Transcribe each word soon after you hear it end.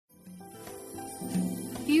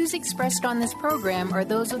views expressed on this program are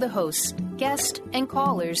those of the hosts, guests, and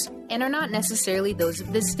callers, and are not necessarily those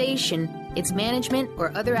of this station, its management,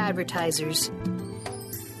 or other advertisers.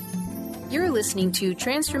 You're listening to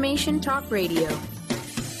Transformation Talk Radio.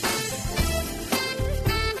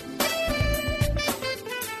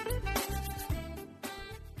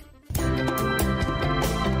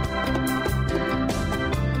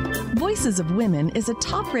 Voices of Women is a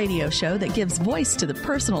talk radio show that gives voice to the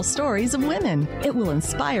personal stories of women. It will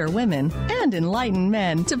inspire women and enlighten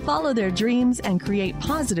men to follow their dreams and create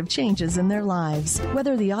positive changes in their lives.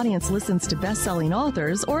 Whether the audience listens to best-selling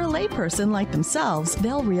authors or a layperson like themselves,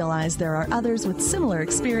 they'll realize there are others with similar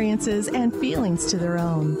experiences and feelings to their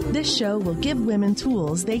own. This show will give women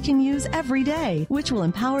tools they can use every day, which will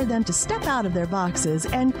empower them to step out of their boxes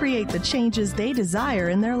and create the changes they desire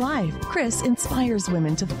in their life. Kris inspires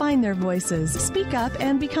women to find their voices, speak up,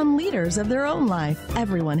 and become leaders of their own life.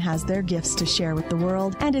 Everyone has their gifts to share with the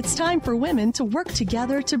world, and it's time for women to work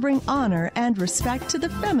together to bring honor and respect to the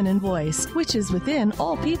feminine voice, which is within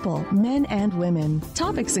all people, men and women.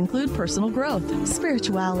 Topics include personal growth,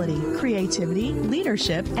 spirituality, creativity,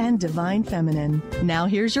 leadership, and divine feminine. Now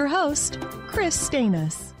here's your host, Kris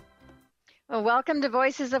Steinnes. Well, welcome to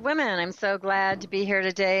Voices of Women. I'm so glad to be here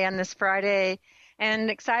today on this Friday.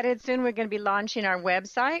 And excited, soon we're going to be launching our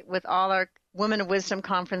website with all our Women of Wisdom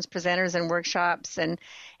Conference presenters and workshops. And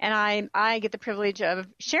I get the privilege of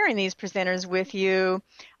sharing these presenters with you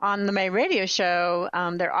on my radio show.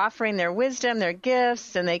 They're offering their wisdom, their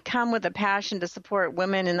gifts, and they come with a passion to support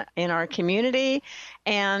women in our community.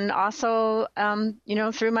 And also,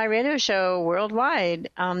 through my radio show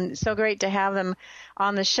worldwide. So great to have them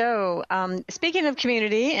on the show. Speaking of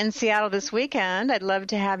community, in Seattle this weekend, I'd love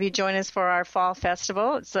to have you join us for our Fall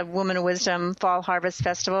Festival. It's a Women of Wisdom Fall Harvest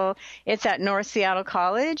Festival. It's at North Seattle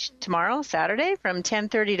College tomorrow, Saturday, from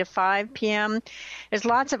 10:30 to 5 p.m. There's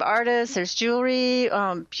lots of artists. There's jewelry,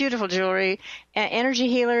 beautiful jewelry, energy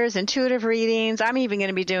healers, intuitive readings. I'm even going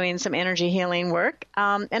to be doing some energy healing work.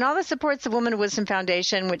 And all the supports the Women of Wisdom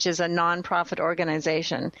Foundation, which is a nonprofit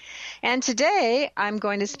organization. And today, I'm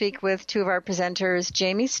going to speak with two of our presenters,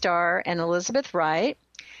 Jamie Starr and Elizabeth Wright.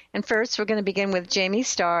 And first, we're going to begin with Jamie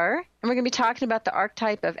Starr, and we're going to be talking about the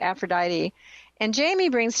archetype of Aphrodite. And Jamie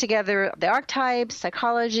brings together the archetypes,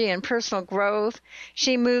 psychology, and personal growth.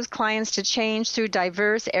 She moves clients to change through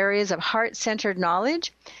diverse areas of heart-centered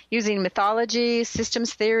knowledge, using mythology,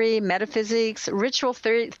 systems theory, metaphysics, ritual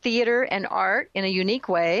theater, and art in a unique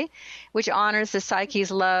way, which honors the psyche's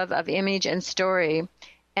love of image and story.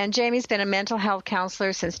 And Jamie's been a mental health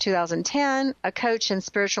counselor since 2010, a coach and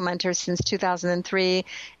spiritual mentor since 2003,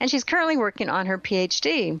 and she's currently working on her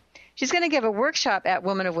PhD. She's going to give a workshop at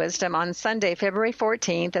Women of Wisdom on Sunday, February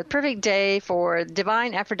 14th, a perfect day for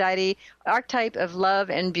Divine Aphrodite, archetype of love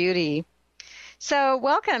and beauty. So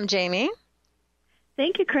welcome, Jamie.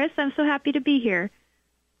 Thank you, Kris. I'm so happy to be here.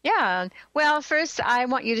 Yeah. Well, first, I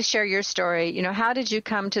want you to share your story. How did you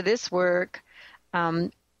come to this work?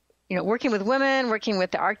 Working with women, working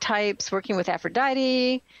with the archetypes, working with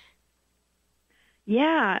Aphrodite.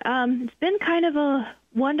 Yeah, it's been kind of a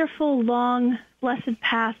wonderful, long, blessed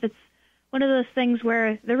path. It's one of those things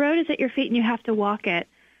where the road is at your feet and you have to walk it.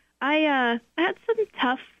 I had some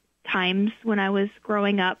tough times when I was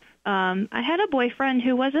growing up. I had a boyfriend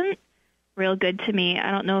who wasn't real good to me.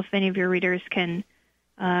 I don't know if any of your readers can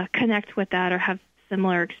connect with that or have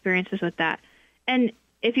similar experiences with that. And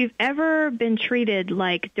if you've ever been treated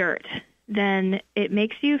like dirt, then it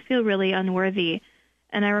makes you feel really unworthy.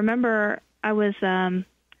 And I remember I was, I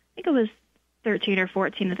think I was 13 or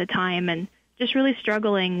 14 at the time, and just really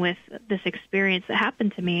struggling with this experience that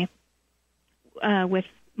happened to me with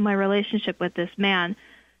my relationship with this man.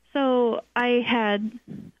 So I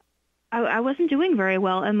wasn't doing very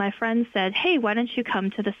well, and my friend said, hey, why don't you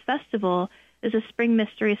come to this festival? There's a Spring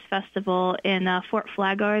Mysteries Festival in Fort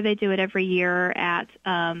Flagler. They do it every year at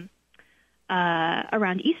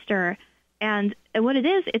around Easter. And what it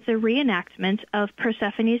is, it's a reenactment of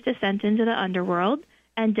Persephone's descent into the underworld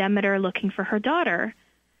and Demeter looking for her daughter.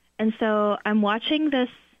 And so I'm watching this.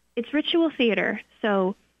 It's ritual theater.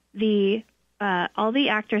 So all the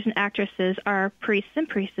actors and actresses are priests and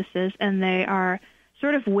priestesses, and they are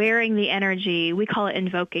sort of wearing the energy. We call it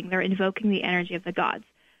invoking. They're invoking the energy of the gods.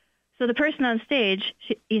 So the person on stage,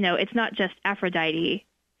 it's not just Aphrodite,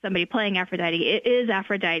 somebody playing Aphrodite. It is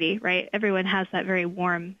Aphrodite, right? Everyone has that very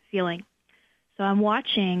warm feeling. So I'm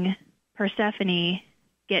watching Persephone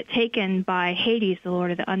get taken by Hades, the lord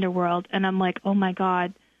of the underworld, and I'm like, oh my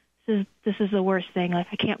God, this is the worst thing. Like,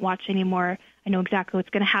 I can't watch anymore. I know exactly what's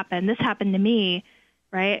going to happen. This happened to me,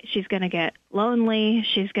 right? She's going to get lonely.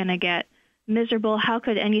 She's going to get miserable. How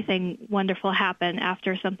could anything wonderful happen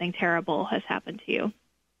after something terrible has happened to you?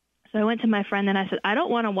 So I went to my friend and I said, I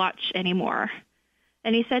don't want to watch anymore.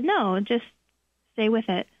 And he said, no, just stay with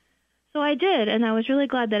it. So I did, and I was really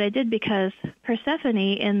glad that I did, because Persephone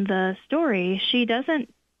in the story, she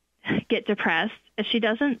doesn't get depressed. She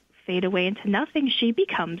doesn't fade away into nothing. She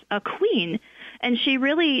becomes a queen, and she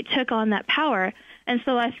really took on that power. And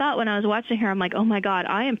so I thought when I was watching her, I'm like, oh my God,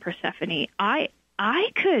 I am Persephone. I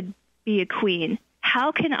could be a queen.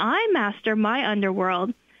 How can I master my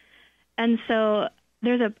underworld? And so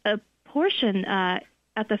there's a portion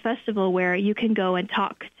at the festival where you can go and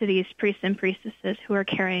talk to these priests and priestesses who are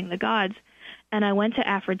carrying the gods. And I went to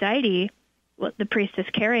Aphrodite, the priestess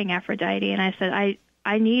carrying Aphrodite, and I said,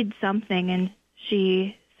 I need something. And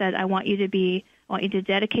she said, I want you to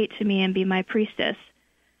dedicate to me and be my priestess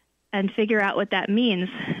and figure out what that means.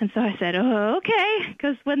 And so I said, oh, okay,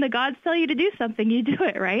 because when the gods tell you to do something, you do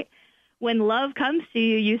it, right? When love comes to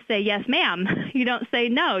you, you say, yes, ma'am. You don't say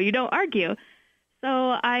no. You don't argue.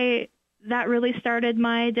 So that really started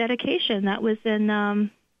my dedication. That was in,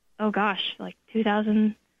 like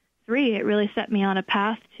 2003. It really set me on a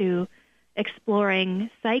path to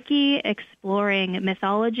exploring psyche, exploring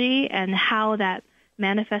mythology, and how that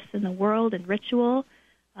manifests in the world and ritual.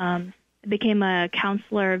 I became a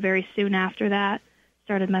counselor very soon after that,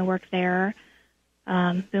 started my work there.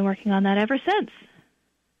 Been working on that ever since.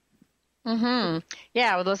 Mm-hmm.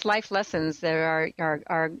 Yeah, well, those life lessons, there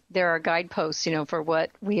are guideposts, for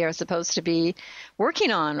what we are supposed to be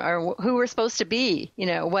working on, or who we're supposed to be.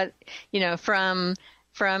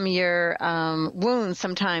 From your wounds,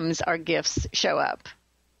 sometimes our gifts show up.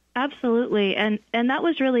 Absolutely, and that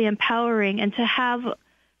was really empowering. And to have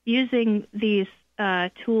using these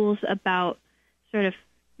tools about sort of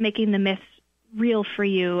making the myths real for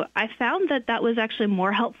you, I found that was actually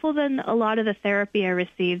more helpful than a lot of the therapy I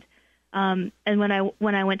received. And when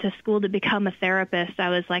I went to school to become a therapist, I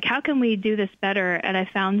was like, how can we do this better? And I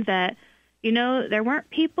found that, there weren't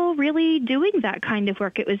people really doing that kind of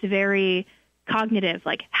work. It was very cognitive,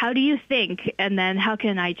 like, how do you think? And then how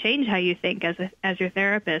can I change how you think as your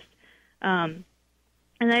therapist? And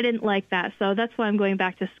I didn't like that. So that's why I'm going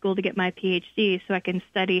back to school to get my PhD, so I can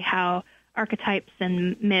study how archetypes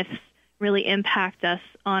and myths really impact us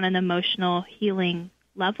on an emotional healing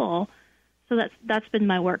level. So that's been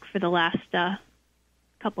my work for the last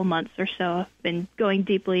couple months or so. I've been going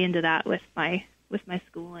deeply into that with my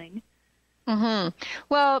schooling. Mm-hmm.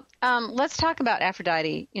 Well, let's talk about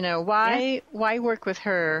Aphrodite. Why work with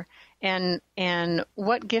her, and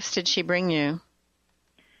what gifts did she bring you?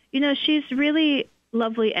 She's really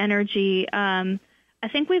lovely energy. I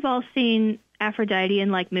think we've all seen Aphrodite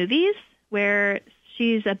in like movies where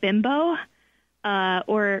she's a bimbo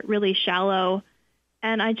or really shallow,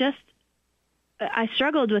 and I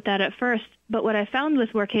struggled with that at first, but what I found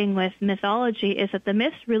with working with mythology is that the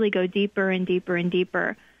myths really go deeper and deeper and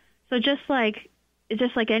deeper. So just like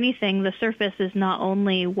anything, the surface is not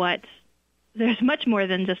only there's much more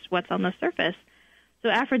than just what's on the surface. So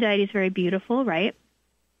Aphrodite is very beautiful, right?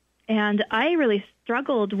 And I really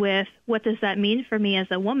struggled with what does that mean for me as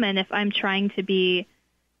a woman if I'm trying to be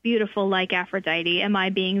beautiful like Aphrodite? Am I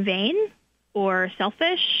being vain or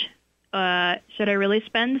selfish? Should I really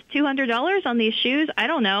spend $200 on these shoes? I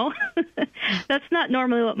don't know. That's not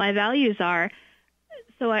normally what my values are.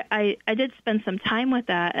 So I did spend some time with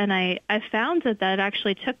that, and I found that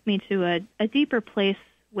actually took me to a deeper place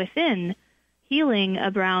within healing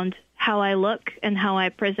around how I look and how I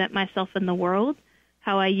present myself in the world,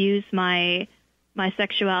 how I use my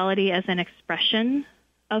sexuality as an expression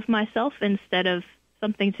of myself instead of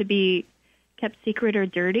something to be kept secret or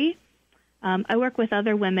dirty. I work with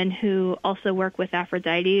other women who also work with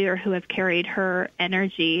Aphrodite or who have carried her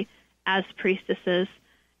energy as priestesses,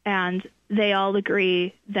 and they all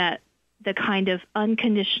agree that the kind of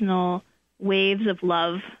unconditional waves of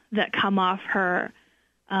love that come off her,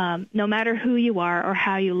 no matter who you are or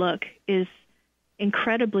how you look, is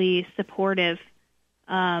incredibly supportive.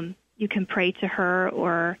 You can pray to her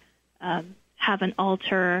or have an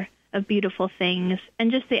altar of beautiful things,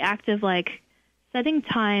 and just the act of like setting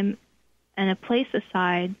time and a place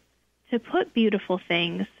aside to put beautiful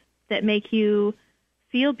things that make you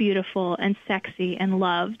feel beautiful and sexy and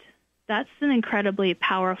loved. That's an incredibly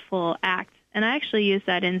powerful act. And I actually use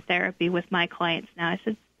that in therapy with my clients now. I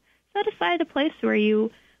said, set aside a place where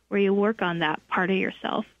you work on that part of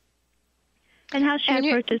yourself. And how she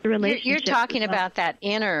approaches the relationship. You're talking about that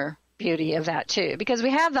inner beauty of that too, because we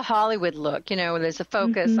have the Hollywood look, there's a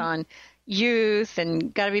focus on, youth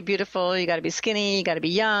and got to be beautiful, you got to be skinny, you got to be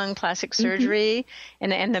young, plastic surgery,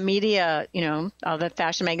 and the media, all the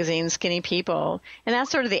fashion magazines, skinny people, and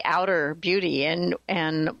that's sort of the outer beauty. And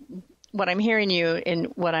what I'm hearing you, and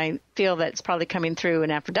what I feel that's probably coming through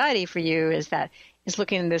in Aphrodite for you, is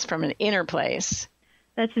looking at this from an inner place.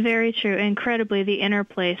 That's very true. Incredibly, the inner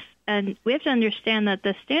place. And we have to understand that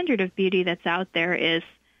the standard of beauty that's out there it's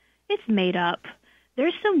made up.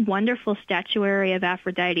 There's some wonderful statuary of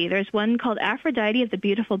Aphrodite. There's one called Aphrodite of the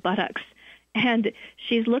Beautiful Buttocks. And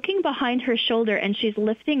she's looking behind her shoulder, and she's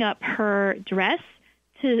lifting up her dress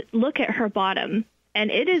to look at her bottom. And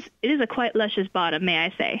it is a quite luscious bottom, may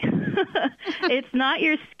I say. It's not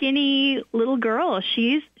your skinny little girl.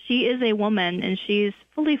 She is a woman, and she's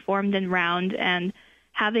fully formed and round, and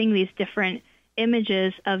having these different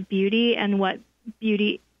images of beauty and what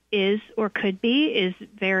beauty is or could be is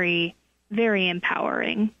very, very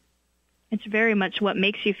empowering. It's very much what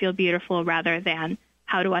makes you feel beautiful rather than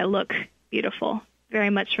how do I look beautiful, very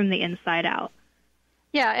much from the inside out.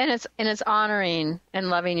 Yeah, and it's honoring and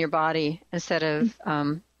loving your body instead of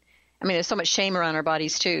there's so much shame around our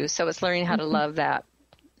bodies too, so it's learning how to love that.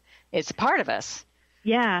 It's a part of us.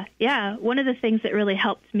 Yeah. One of the things that really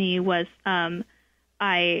helped me was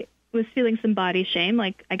I was feeling some body shame,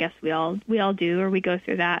 like I guess we all do, or we go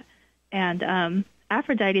through that. And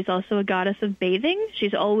Aphrodite is also a goddess of bathing.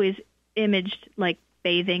 She's always imaged like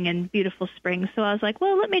bathing and beautiful springs. So I was like,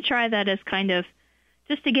 well, let me try that as kind of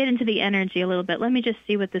just to get into the energy a little bit. Let me just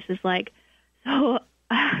see what this is like. So,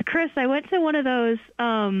 Kris, I went to one of those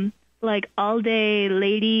like all-day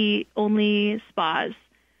lady-only spas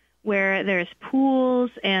where there's pools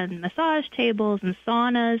and massage tables and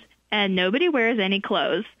saunas, and nobody wears any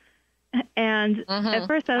clothes. And at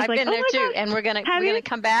first I was like, I've been there too. God, and we're gonna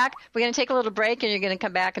come back. We're gonna take a little break, and you're gonna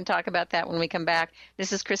come back and talk about that when we come back.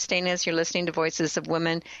 This is Kris Steinnes. You're listening to Voices of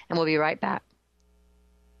Women, and we'll be right back.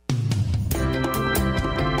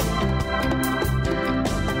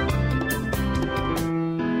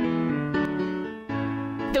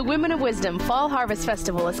 The Women of Wisdom Fall Harvest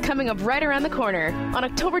Festival is coming up right around the corner on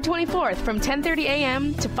October 24th from 10:30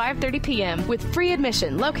 a.m. to 5:30 p.m. with free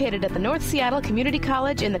admission located at the North Seattle Community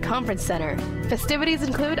College in the Conference Center. Festivities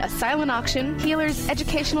include a silent auction, healers,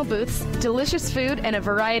 educational booths, delicious food, and a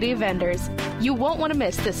variety of vendors. You won't want to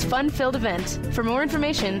miss this fun-filled event. For more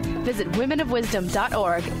information, visit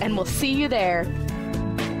womenofwisdom.org, and we'll see you there.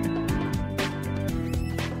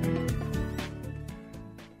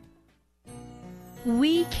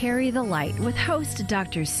 We Carry the Light with host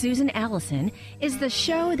Dr. Susan Allison is the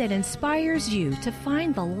show that inspires you to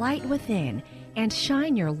find the light within and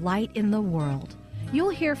shine your light in the world.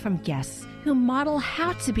 You'll hear from guests who model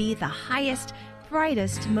how to be the highest,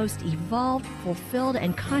 brightest, most evolved, fulfilled,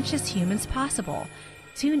 and conscious humans possible.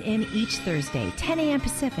 Tune in each Thursday, 10 a.m.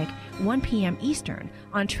 Pacific, 1 p.m. Eastern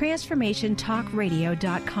on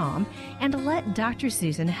TransformationTalkRadio.com, and let Dr.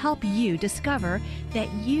 Susan help you discover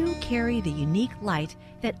that you carry the unique light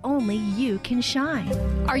that only you can shine.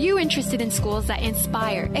 Are you interested in schools that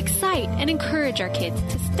inspire, excite, and encourage our kids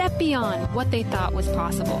to step beyond what they thought was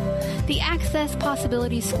possible? The Access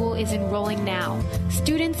Possibility School is enrolling now.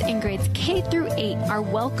 Students in grades K through 8 are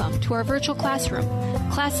welcome to our virtual classroom.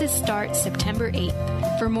 Classes start September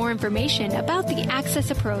 8th. For more information about the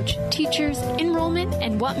Access approach, teachers, enrollment,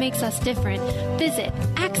 and what makes us different, visit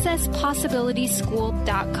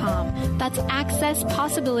accesspossibilityschool.com. That's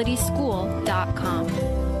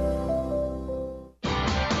accesspossibilityschool.com.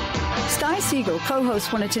 Sky Siegel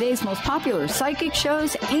co-hosts one of today's most popular psychic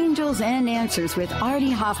shows, Angels and Answers, with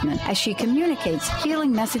Artie Hoffman, as she communicates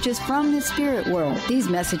healing messages from the spirit world. These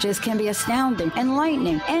messages can be astounding,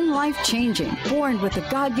 enlightening, and life-changing. Born with the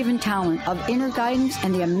God-given talent of inner guidance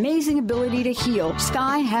and the amazing ability to heal,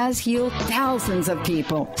 Sky has healed thousands of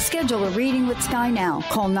people. Schedule a reading with Sky now.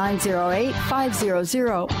 Call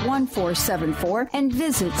 908-500-1474 and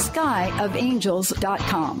visit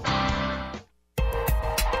skyofangels.com.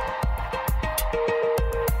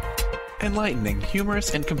 Enlightening,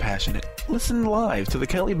 humorous, and compassionate. Listen live to The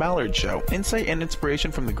Kelly Ballard Show, insight and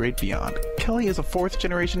inspiration from the great beyond. Kelly is a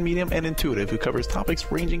fourth-generation medium and intuitive who covers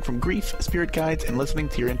topics ranging from grief, spirit guides, and listening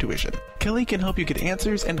to your intuition. Kelly can help you get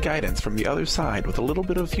answers and guidance from the other side with a little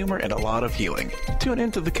bit of humor and a lot of healing. Tune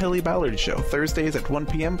in to The Kelly Ballard Show, Thursdays at 1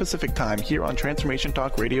 p.m. Pacific Time here on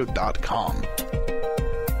TransformationTalkRadio.com.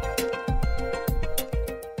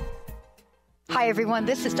 Hi, everyone.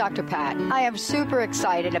 This is Dr. Pat. I am super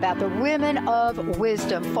excited about the Women of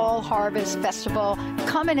Wisdom Fall Harvest Festival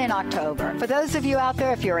coming in October. For those of you out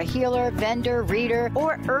there, if you're a healer, vendor, reader,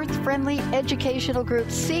 or earth-friendly educational group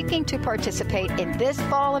seeking to participate in this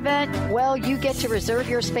fall event, well, you get to reserve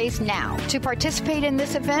your space now. To participate in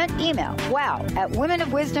this event, email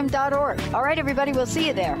wow@womenofwisdom.org. All right, everybody, we'll see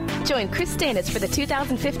you there. Join Kris Steinnes for the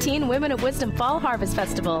 2015 Women of Wisdom Fall Harvest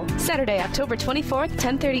Festival, Saturday, October 24th,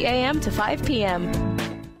 10:30 a.m. to 5 p.m.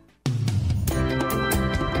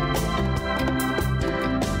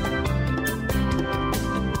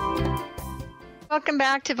 Welcome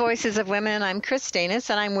back to Voices of Women. I'm Kris Steinnes,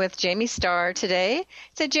 and I'm with Jamie Starr today.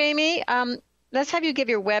 So, Jamie, let's have you give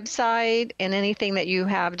your website and anything that you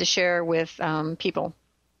have to share with people.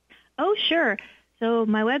 Oh, sure. So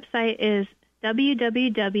my website is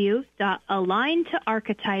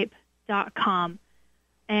www.aligntoarchetype.com.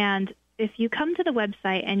 And if you come to the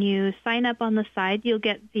website and you sign up on the side, you'll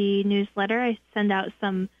get the newsletter. I send out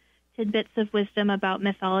some tidbits of wisdom about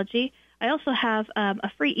mythology. I also have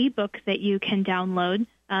a free ebook that you can download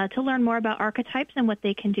to learn more about archetypes and what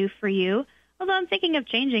they can do for you. Although I'm thinking of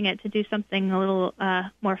changing it to do something a little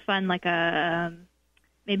more fun, like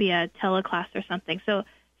maybe a teleclass or something. So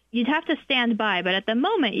you'd have to stand by, but at the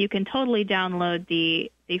moment you can totally download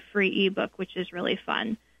the free ebook, which is really fun.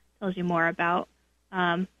 It tells you more about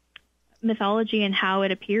mythology and how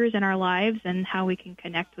it appears in our lives and how we can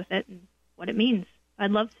connect with it and what it means.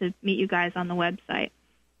 I'd love to meet you guys on the website.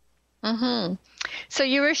 Mm-hmm. So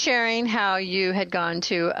you were sharing how you had gone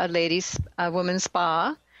to a women's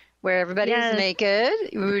spa where everybody was naked.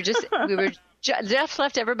 We just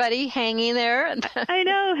left everybody hanging there. I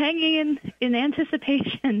know, hanging in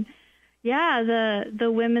anticipation. Yeah,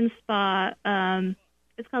 the women's spa.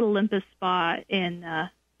 It's called Olympus Spa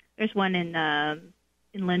there's one in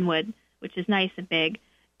Linwood, which is nice and big.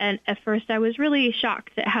 And at first I was really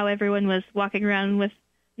shocked at how everyone was walking around with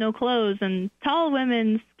no clothes, and tall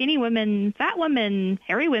women, skinny women, fat women,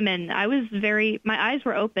 hairy women. My eyes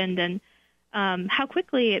were opened, and how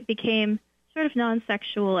quickly it became sort of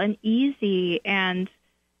non-sexual and easy. And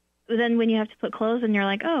then when you have to put clothes on, you're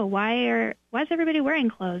like, oh, why is everybody wearing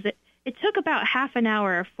clothes? It took about half an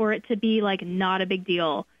hour for it to be like not a big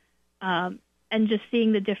deal. And just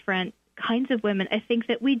seeing the different kinds of women, I think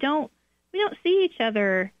that we don't see each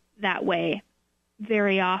other that way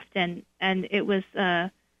very often. And it was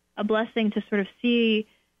a blessing to sort of see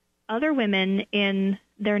other women in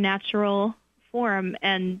their natural form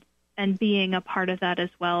and being a part of that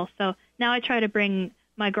as well. So now I try to bring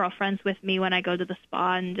my girlfriends with me when I go to the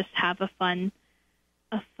spa and just have a fun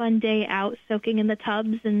day out soaking in the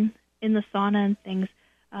tubs and in the sauna and things.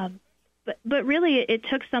 But really it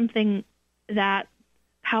took something that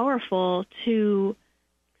powerful to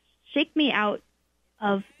shake me out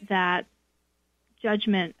of that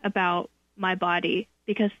judgment about my body,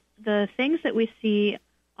 because the things that we see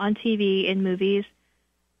on TV in movies,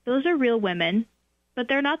 those are real women, but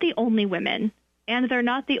they're not the only women, and they're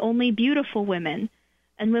not the only beautiful women.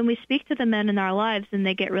 And when we speak to the men in our lives and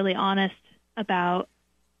they get really honest about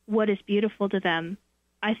what is beautiful to them,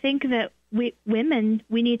 I think that women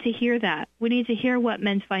need to hear that. We need to hear what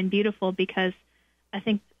men find beautiful, because I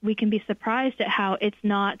think we can be surprised at how it's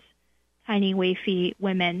not tiny, wafy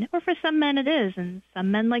women, or for some men it is, and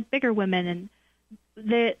some men like bigger women, and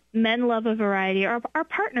the men love a variety, or our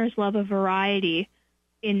partners love a variety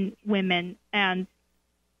in women, and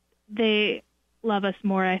they love us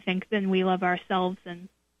more, I think, than we love ourselves. And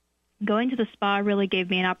going to the spa really gave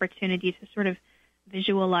me an opportunity to sort of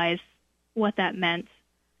visualize what that meant.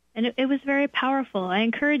 And it was very powerful. I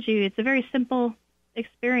encourage you, it's a very simple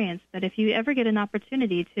experience, but if you ever get an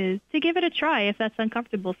opportunity to give it a try, if that's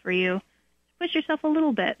uncomfortable for you, push yourself a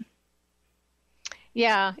little bit.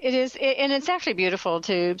 Yeah, it is. And it's actually beautiful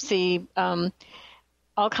to see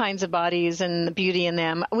all kinds of bodies and the beauty in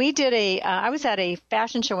them. We did I was at a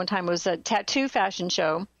fashion show one time. It was a tattoo fashion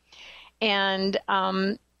show. And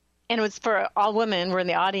it was for all women were in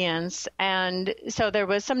the audience. And so there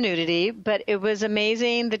was some nudity, but it was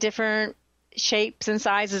amazing the different shapes and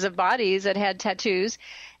sizes of bodies that had tattoos.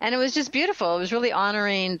 And it was just beautiful. It was really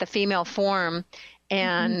honoring the female form.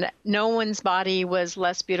 And no one's body was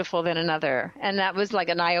less beautiful than another. And that was like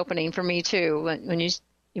an eye-opening for me, too, when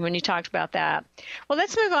you talked about that. Well,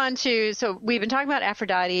 let's move on so we've been talking about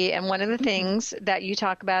Aphrodite, and one of the things that you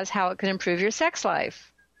talk about is how it can improve your sex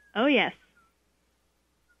life. Oh, yes.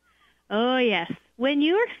 Oh, yes. When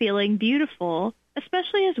you are feeling beautiful,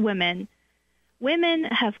 especially as women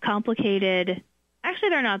have complicated – actually,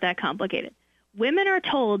 they're not that complicated. Women are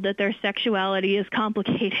told that their sexuality is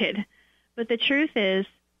complicated. But the truth is,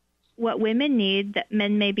 what women need that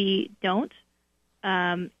men maybe don't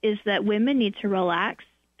is that women need to relax,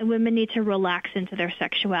 and women need to relax into their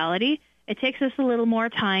sexuality. It takes us a little more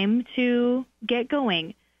time to get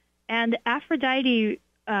going. And Aphrodite,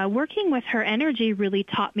 working with her energy really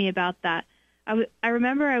taught me about that. I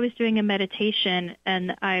remember I was doing a meditation,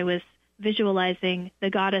 and I was visualizing the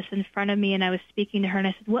goddess in front of me, and I was speaking to her, and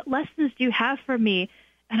I said, what lessons do you have for me?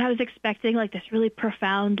 And I was expecting like this really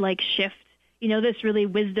profound like shift, this really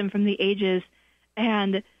wisdom from the ages.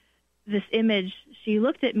 And this image, she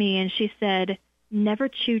looked at me and she said, never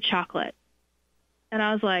chew chocolate. And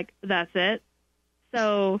I was like, that's it.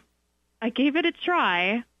 So I gave it a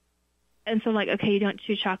try. And so I'm like, okay, you don't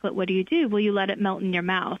chew chocolate. What do? Well, you let it melt in your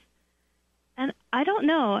mouth. And I don't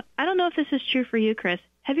know if this is true for you, Kris.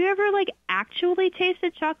 Have you ever like actually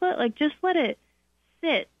tasted chocolate? Like just let it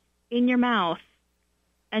sit in your mouth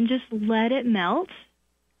and just let it melt.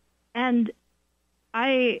 And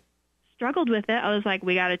I struggled with it. I was like,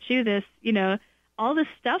 we got to chew this. All this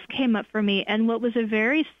stuff came up for me. And what was a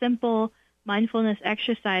very simple mindfulness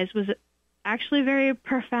exercise was actually very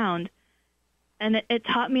profound. And it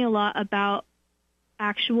taught me a lot about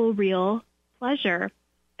actual real pleasure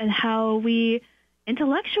and how we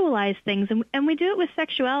intellectualize things. And we do it with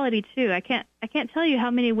sexuality too. I can't tell you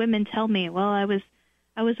how many women tell me, well, I was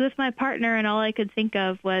with my partner and all I could think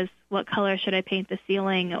of was what color should I paint the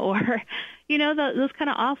ceiling, or, those kind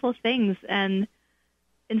of awful things. And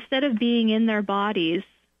instead of being in their bodies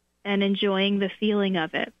and enjoying the feeling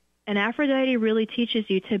of it, and Aphrodite really teaches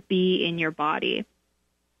you to be in your body.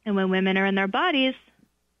 And when women are in their bodies,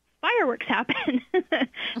 fireworks happen.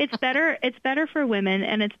 It's better for women,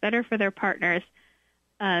 and it's better for their partners.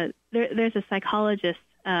 There's a psychologist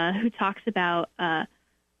who talks about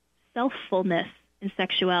selffulness in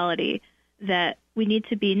sexuality, that we need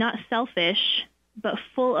to be not selfish, but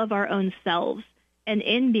full of our own selves. And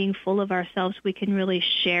in being full of ourselves, we can really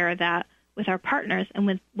share that with our partners.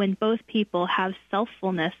 And when both people have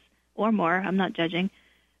selffulness or more, I'm not judging,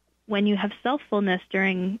 when you have selffulness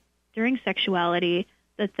during sexuality,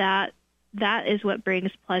 that is what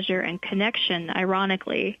brings pleasure and connection.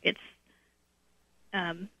 Ironically, it's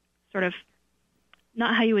sort of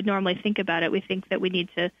not how you would normally think about it. We think that we need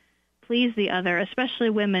to please the other, especially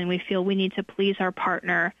women. We feel we need to please our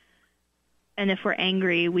partner. And if we're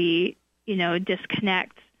angry, we,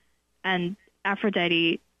 disconnect. And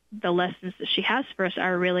Aphrodite, the lessons that she has for us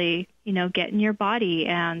are really, get in your body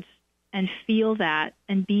and feel that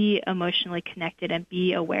and be emotionally connected and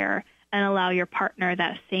be aware and allow your partner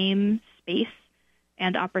that same space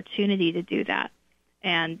and opportunity to do that.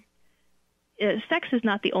 And sex is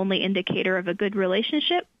not the only indicator of a good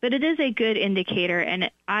relationship, but it is a good indicator.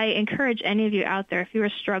 And I encourage any of you out there, if you are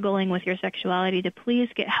struggling with your sexuality, to please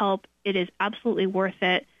get help. It is absolutely worth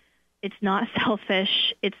it. It's not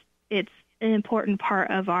selfish. It's an important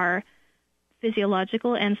part of our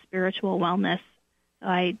physiological and spiritual wellness.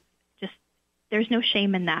 There's no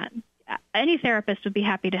shame in that. Any therapist would be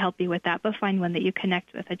happy to help you with that, but find one that you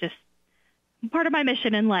connect with. Part of my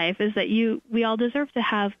mission in life is that we all deserve to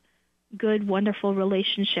have good, wonderful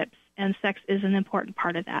relationships, and sex is an important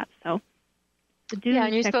part of that. So,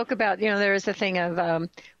 and you spoke about, there is a thing of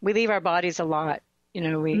we leave our bodies a lot.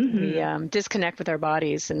 We disconnect with our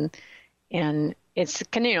bodies, and it's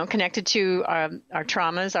connected to our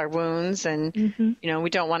traumas, our wounds, and we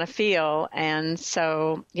don't want to feel. And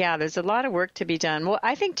so, there's a lot of work to be done. Well,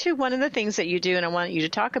 I think too, one of the things that you do, and I want you to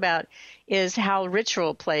talk about, is how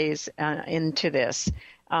ritual plays into this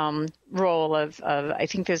role of I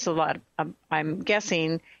think there's a lot of, I'm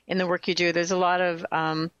guessing in the work you do, there's a lot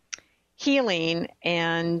of healing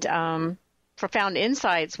and profound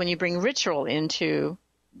insights when you bring ritual into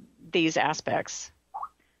these aspects.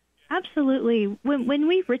 Absolutely. When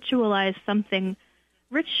we ritualize something,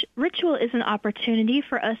 ritual is an opportunity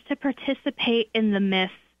for us to participate in the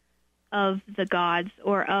myth of the gods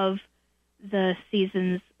or of the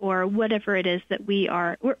seasons or whatever it is that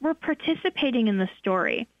we're participating in the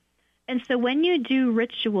story. And so when you do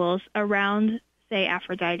rituals around, say,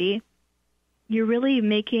 Aphrodite, you're really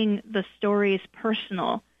making the stories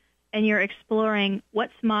personal, and you're exploring,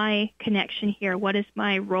 what's my connection here? What is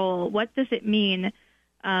my role? What does it mean?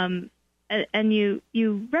 And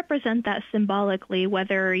you represent that symbolically,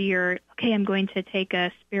 whether you're, okay, I'm going to take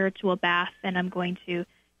a spiritual bath and I'm going to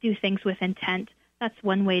do things with intent. That's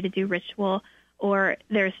one way to do ritual. Or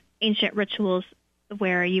there's ancient rituals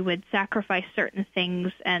where you would sacrifice certain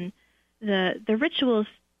things. And the rituals,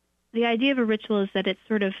 the idea of a ritual is that it's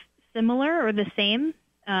sort of similar or the same,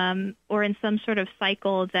 or in some sort of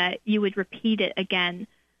cycle that you would repeat it again,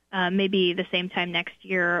 maybe the same time next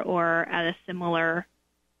year or at a similar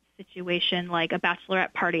situation like a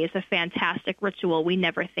bachelorette party is a fantastic ritual we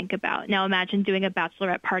never think about. Now imagine doing a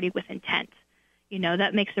bachelorette party with intent. You know,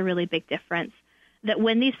 that makes a really big difference. That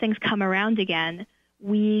when these things come around again,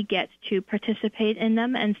 we get to participate in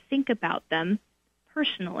them and think about them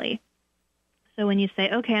personally. So when you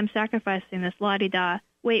say, okay, I'm sacrificing this, la-di-da,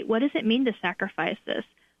 wait, what does it mean to sacrifice this?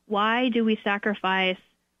 Why do we sacrifice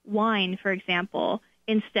wine, for example,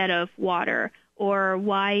 instead of water? Or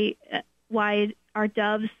why are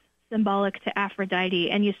doves symbolic to Aphrodite?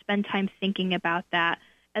 And you spend time thinking about that,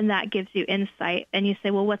 and that gives you insight. And you say,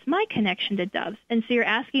 well, what's my connection to doves? And so you're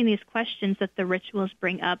asking these questions that the rituals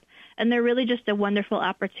bring up, and they're really just a wonderful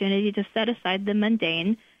opportunity to set aside the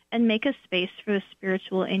mundane and make a space for the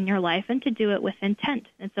spiritual in your life, and to do it with intent.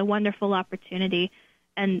 It's a wonderful opportunity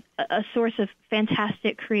and a source of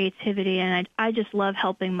fantastic creativity, and I just love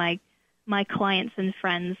helping my clients and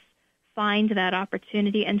friends find that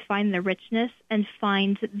opportunity and find the richness and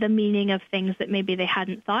find the meaning of things that maybe they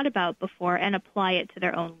hadn't thought about before and apply it to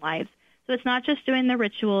their own lives. So it's not just doing the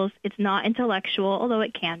rituals. It's not intellectual, although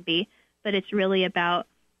it can be, but it's really about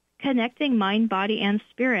connecting mind, body, and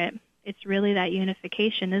spirit. It's really that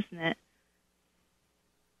unification, isn't it?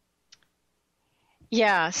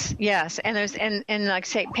 Yes. And there's and like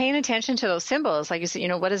say, paying attention to those symbols. Like you said, you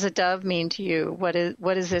know, what does a dove mean to you? What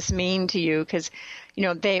does this mean to you? Because, you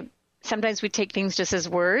know, sometimes we take things just as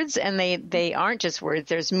words, and they aren't just words.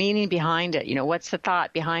 There's meaning behind it. You know, what's the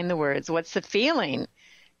thought behind the words? What's the feeling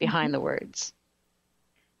behind the words?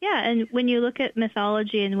 Yeah, and when you look at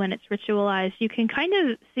mythology and when it's ritualized, you can kind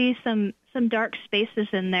of see some dark spaces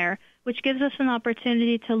in there, which gives us an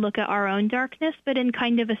opportunity to look at our own darkness, but in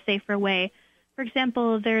kind of a safer way. For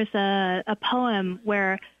example, there's a poem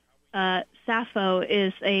where Sappho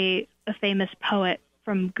is a famous poet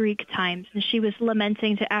from Greek times, and she was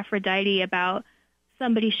lamenting to Aphrodite about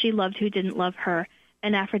somebody she loved who didn't love her.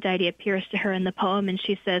 And Aphrodite appears to her in the poem, and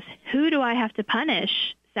she says, who do I have to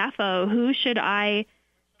punish? Sappho,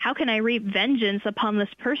 how can I reap vengeance upon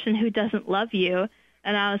this person who doesn't love you?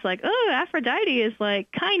 And I was like, oh, Aphrodite is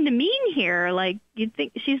like kind of mean here. Like, you'd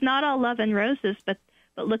think she's not all love and roses, but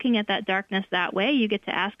looking at that darkness that way, you get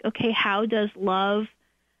to ask, okay, how does love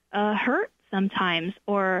hurt sometimes?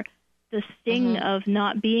 Or the sting of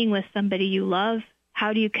not being with somebody you love,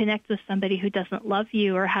 how do you connect with somebody who doesn't love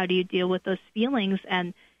you, or how do you deal with those feelings?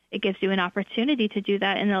 And it gives you an opportunity to do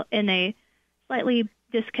that in a slightly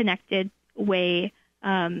disconnected way,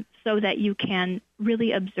 so that you can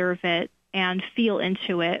really observe it and feel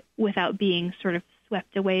into it without being sort of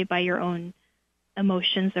swept away by your own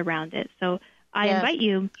emotions around it. So I invite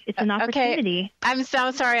you. It's an opportunity. Okay. I'm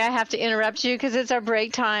so sorry I have to interrupt you because it's our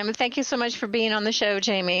break time. Thank you so much for being on the show,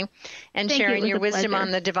 Jamie, and sharing your wisdom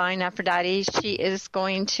on the Divine Aphrodite. She is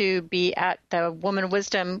going to be at the Woman of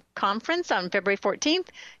Wisdom Conference on February 14th,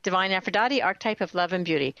 Divine Aphrodite, Archetype of Love and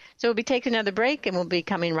Beauty. So we'll be taking another break, and we'll be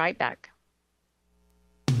coming right back.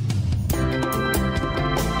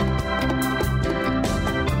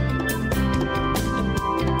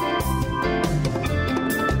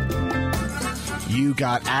 You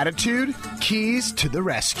got attitude? Keys to the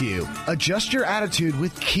rescue. Adjust your attitude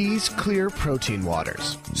with Keys Clear Protein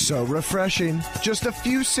Waters. So refreshing. Just a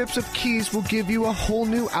few sips of Keys will give you a whole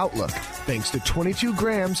new outlook, thanks to 22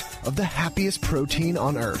 grams of the happiest protein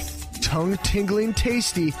on earth. Tongue-tingling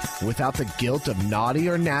tasty without the guilt of naughty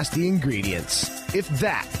or nasty ingredients. If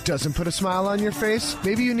that doesn't put a smile on your face,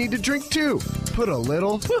 maybe you need to drink too. Put a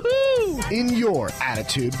little woohoo in your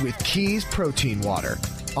attitude with Keys Protein Water.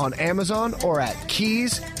 On Amazon or at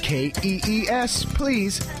keys, Kees,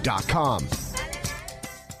 please.com.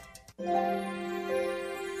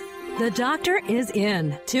 The Doctor is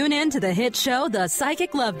in. Tune in to the hit show, The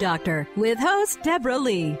Psychic Love Doctor, with host Deborah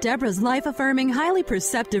Lee. Deborah's life-affirming, highly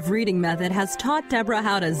perceptive reading method has taught Deborah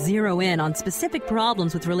how to zero in on specific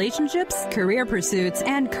problems with relationships, career pursuits,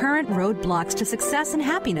 and current roadblocks to success and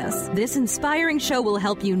happiness. This inspiring show will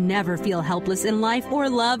help you never feel helpless in life or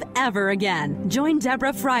love ever again. Join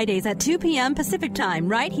Deborah Fridays at 2 p.m. Pacific Time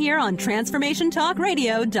right here on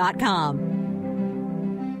TransformationTalkRadio.com.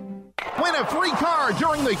 Win a free car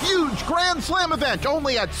during the huge Grand Slam event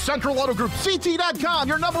only at CentralAutoGroupCT.com,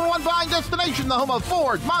 your #1 buying destination, the home of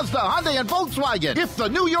Ford, Mazda, Hyundai, and Volkswagen. If the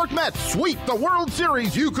New York Mets sweep the World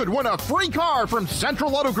Series, you could win a free car from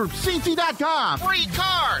CentralAutoGroupCT.com. Free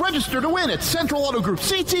car! Register to win at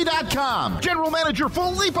CentralAutoGroupCT.com. General Manager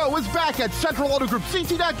Filippo is back at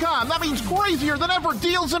CentralAutoGroupCT.com. That means crazier than ever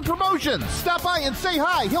deals and promotions. Stop by and say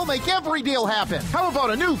hi. He'll make every deal happen. How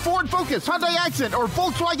about a new Ford Focus, Hyundai Accent, or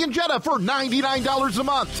Volkswagen Jetta for $99 a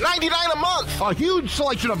month. $99 a month! A huge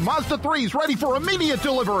selection of Mazda 3s ready for immediate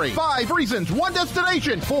delivery. 5 reasons, 1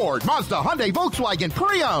 destination. Ford, Mazda, Hyundai, Volkswagen,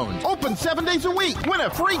 pre-owned. Open 7 days a week. Win a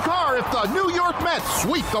free car if the New York Mets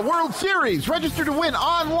sweep the World Series. Register to win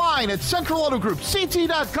online at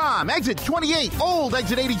centralautogroup.ct.com. Exit 28, Old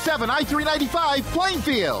Exit 87, I-395,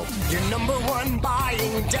 Plainfield. Your number one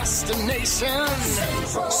buying destination.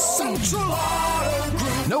 Central Auto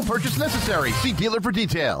Group. No purchase necessary. See dealer for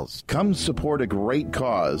details. Come support a great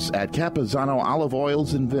cause at Capizano Olive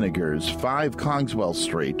Oils and Vinegars, 5 Cogswell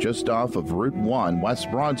Street, just off of Route 1, West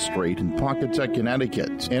Broad Street in Pawcatuck,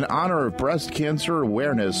 Connecticut. In honor of Breast Cancer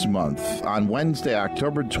Awareness Month, on Wednesday,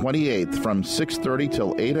 October 28th from 6:30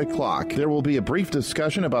 till 8 o'clock, there will be a brief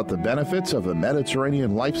discussion about the benefits of a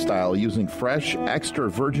Mediterranean lifestyle using fresh, extra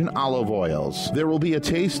virgin olive oils. There will be a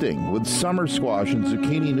tasting with summer squash and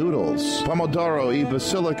zucchini noodles, pomodoro e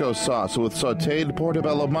basilico sauce with sautéed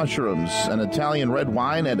portobello mushrooms, an Italian red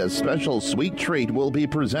wine, and a special sweet treat will be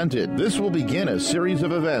presented. This will begin a series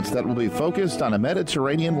of events that will be focused on a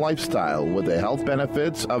Mediterranean lifestyle with the health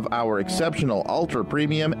benefits of our exceptional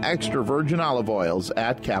ultra-premium extra virgin olive oils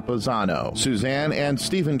at Capizano. Suzanne and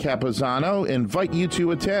Stephen Capizano invite you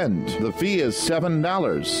to attend. The fee is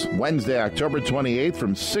 $7. Wednesday, October 28th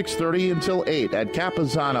from 6:30 until 8 at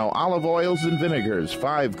Capizano Olive Oils and Vinegars,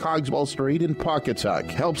 5 Cogswell Street in Pawcatuck.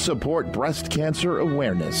 Help support breast cancer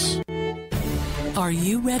awareness. Are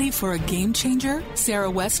you ready for a game changer?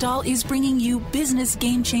 Sarah Westall is bringing you Business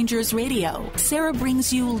Game Changers Radio. Sarah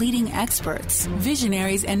brings you leading experts,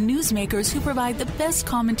 visionaries, and newsmakers who provide the best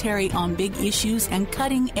commentary on big issues and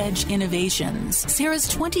cutting-edge innovations. Sarah's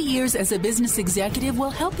 20 years as a business executive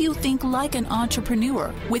will help you think like an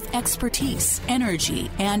entrepreneur with expertise,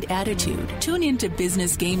 energy, and attitude. Tune in to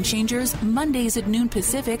Business Game Changers Mondays at noon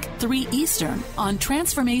Pacific, 3 Eastern on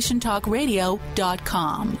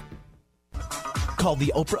TransformationTalkRadio.com. Called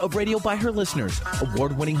the Oprah of radio by her listeners,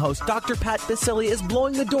 award-winning host Dr. Pat Baccili is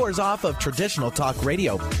blowing the doors off of traditional talk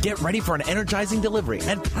radio. Get ready for an energizing delivery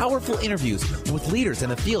and powerful interviews with leaders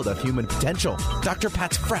in the field of human potential. Dr.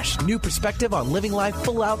 Pat's fresh, new perspective on living life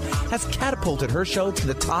full out has catapulted her show to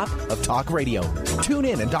the top of talk radio. Tune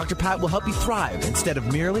in and Dr. Pat will help you thrive instead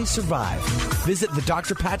of merely survive. Visit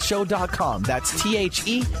thedrpatshow.com. That's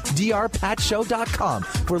THEDRPatShow.com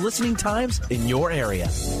for listening times in your area.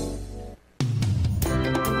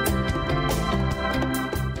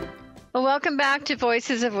 Well, welcome back to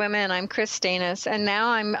Voices of Women. I'm Kris Steinnes, and now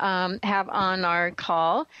I'm have on our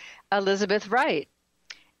call Elizabeth Wright.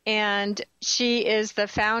 And she is the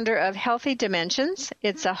founder of Healthy Dimensions.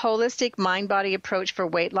 It's a holistic mind-body approach for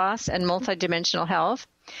weight loss and multidimensional health.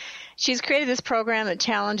 She's created this program that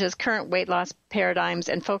challenges current weight loss paradigms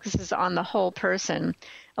and focuses on the whole person.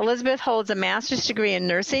 Elizabeth holds a master's degree in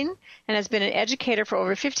nursing and has been an educator for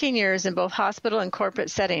over 15 years in both hospital and corporate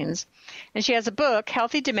settings. And she has a book,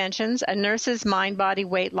 Healthy Dimensions, A Nurse's Mind-Body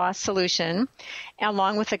Weight Loss Solution,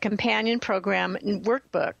 along with a companion program and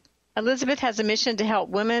workbook. Elizabeth has a mission to help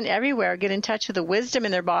women everywhere get in touch with the wisdom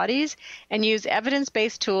in their bodies and use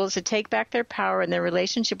evidence-based tools to take back their power in their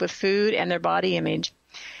relationship with food and their body image.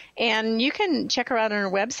 And you can check her out on her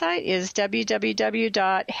website is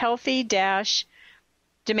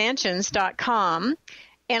www.healthy-dimensions.com.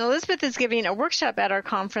 And Elizabeth is giving a workshop at our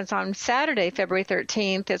conference on Saturday, February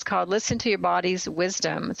 13th. It's called Listen to Your Body's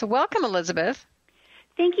Wisdom. So welcome, Elizabeth.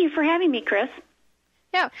 Thank you for having me, Kris.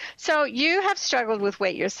 Yeah. So you have struggled with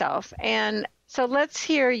weight yourself. And so let's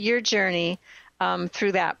hear your journey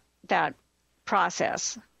through that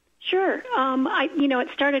process. Sure. It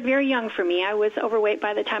started very young for me. I was overweight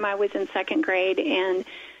by the time I was in second grade, and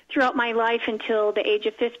throughout my life until the age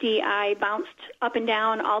of 50, I bounced up and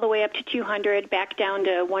down all the way up to 200, back down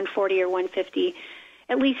to 140 or 150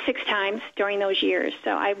 at least 6 times during those years. So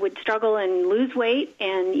I would struggle and lose weight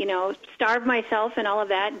and, starve myself and all of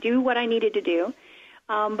that, do what I needed to do.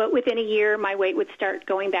 But within a year, my weight would start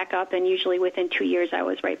going back up, and usually within 2 years, I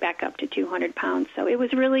was right back up to 200 pounds. So it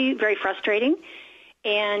was really very frustrating.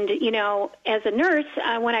 And, as a nurse,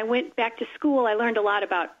 when I went back to school, I learned a lot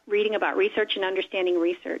about reading about research and understanding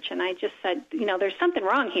research. And I just said, there's something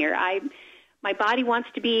wrong here. My body wants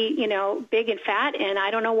to be, big and fat, and I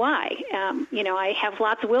don't know why. I have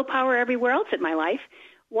lots of willpower everywhere else in my life.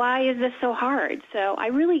 Why is this so hard? So I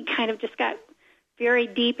really kind of just got very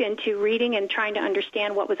deep into reading and trying to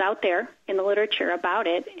understand what was out there in the literature about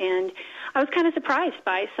it. And I was kind of surprised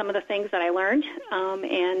by some of the things that I learned.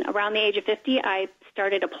 And around the age of 50, I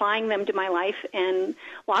started applying them to my life and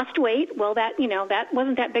lost weight. Well, that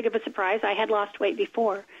wasn't that big of a surprise. I had lost weight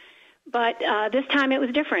before. But this time it was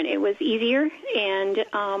different. It was easier, and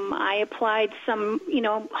I applied some,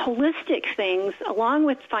 holistic things along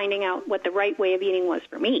with finding out what the right way of eating was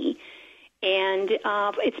for me. And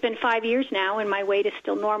it's been 5 years now, and my weight is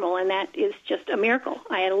still normal, and that is just a miracle.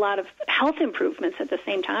 I had a lot of health improvements at the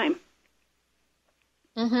same time.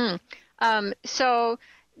 So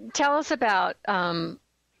tell us about that,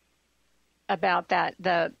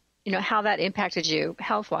 how that impacted you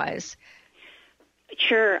health-wise.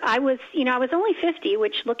 Sure. I was only 50,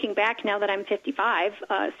 which looking back now that I'm 55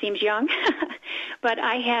 seems young. But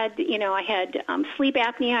I had sleep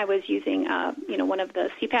apnea. I was using, one of the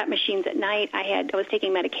CPAP machines at night. I was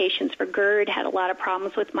taking medications for GERD, had a lot of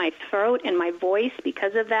problems with my throat and my voice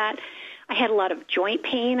because of that. I had a lot of joint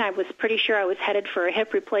pain. I was pretty sure I was headed for a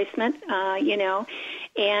hip replacement, and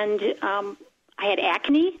I had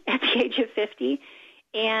acne at the age of 50.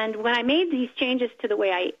 And when I made these changes to the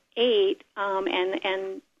way I ate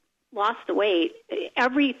and lost the weight,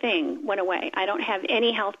 everything went away. I don't have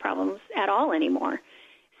any health problems at all anymore.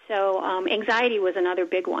 So anxiety was another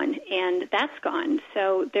big one, and that's gone.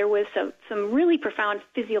 So there was some really profound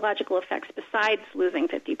physiological effects besides losing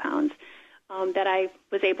 50 pounds that I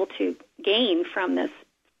was able to gain from this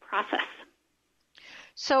process.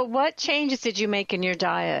 So what changes did you make in your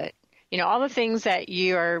diet? All the things that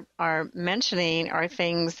you are mentioning are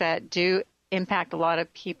things that do impact a lot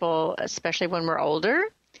of people, especially when we're older,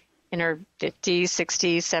 in our 50s,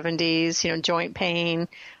 60s, 70s, joint pain,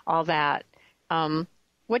 all that.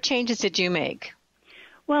 What changes did you make?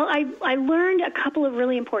 Well, I learned a couple of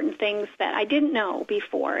really important things that I didn't know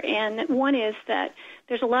before. And one is that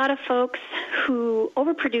there's a lot of folks who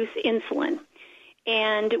overproduce insulin.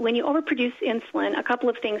 And when you overproduce insulin, a couple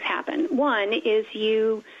of things happen. One is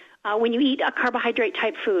when you eat a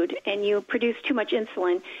carbohydrate-type food and you produce too much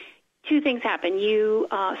insulin, two things happen. You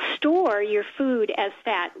store your food as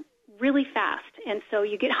fat really fast, and so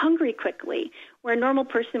you get hungry quickly. Where a normal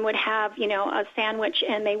person would have, a sandwich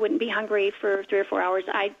and they wouldn't be hungry for 3 or 4 hours,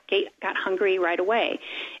 I got hungry right away.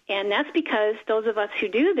 And that's because those of us who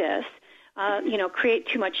do this, create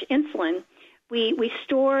too much insulin. We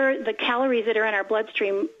store the calories that are in our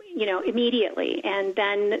bloodstream, immediately, and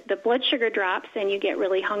then the blood sugar drops and you get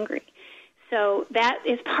really hungry. So that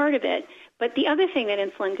is part of it. But the other thing that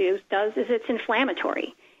insulin does is it's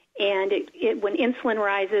inflammatory. And when insulin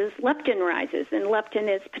rises, leptin rises, and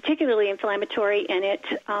leptin is particularly inflammatory, and it,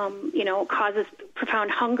 causes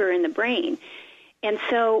profound hunger in the brain. And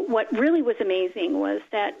so what really was amazing was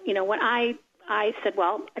that, when I said,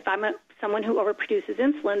 well, if I'm someone who overproduces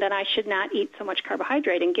insulin, then I should not eat so much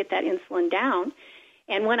carbohydrate and get that insulin down.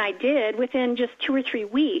 And when I did, within just 2 or 3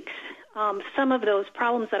 weeks, some of those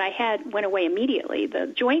problems that I had went away immediately.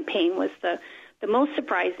 The joint pain was the most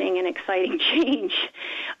surprising and exciting change.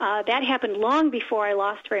 That happened long before I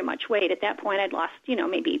lost very much weight. At that point, I'd lost,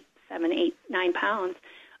 maybe 7, 8, 9 pounds.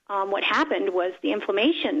 What happened was the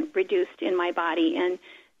inflammation reduced in my body. And,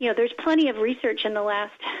 there's plenty of research in the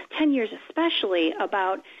last 10 years especially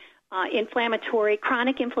about inflammatory,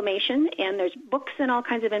 chronic inflammation, and there's books and all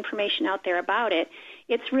kinds of information out there about it.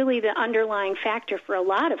 It's really the underlying factor for a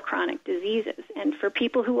lot of chronic diseases. And for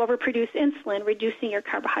people who overproduce insulin, reducing your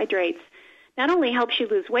carbohydrates not only helps you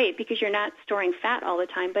lose weight because you're not storing fat all the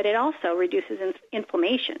time, but it also reduces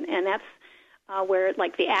inflammation. And that's where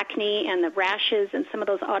like the acne and the rashes and some of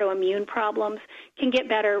those autoimmune problems can get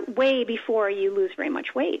better way before you lose very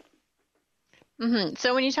much weight. Mm-hmm.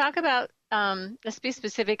 So when you talk about, let's be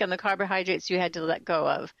specific on the carbohydrates you had to let go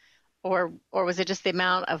of, or was it just the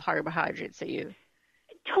amount of carbohydrates that you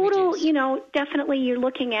total, reduced? Definitely you're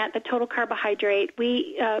looking at the total carbohydrate.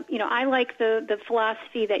 I like the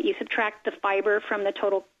philosophy that you subtract the fiber from the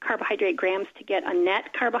total carbohydrate grams to get a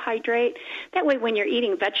net carbohydrate. That way when you're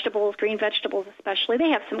eating vegetables, green vegetables especially, they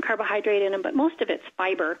have some carbohydrate in them, but most of it's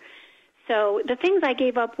fiber. So the things I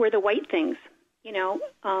gave up were the white things,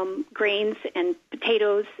 grains and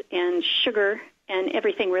potatoes and sugar and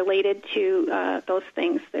everything related to those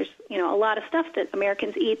things. There's, a lot of stuff that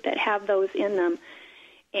Americans eat that have those in them.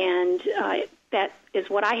 And that is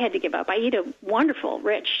what I had to give up. I eat a wonderful,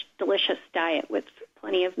 rich, delicious diet with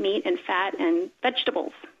plenty of meat and fat and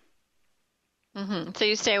vegetables. Mm-hmm. So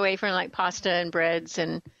you stay away from like pasta and breads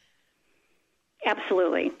and...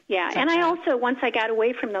 Absolutely, yeah. And I also, once I got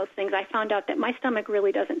away from those things, I found out that my stomach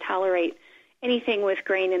really doesn't tolerate anything with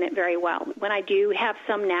grain in it very well. When I do have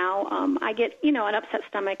some now, I get, an upset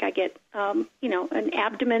stomach. I get, an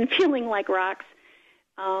abdomen feeling like rocks.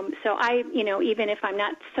 So I, even if I'm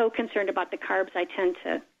not so concerned about the carbs, I tend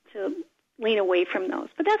to lean away from those.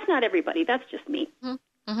 But that's not everybody. That's just me.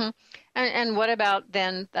 Mm-hmm. And what about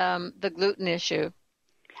then the gluten issue?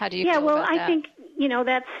 How do you feel about that? I think,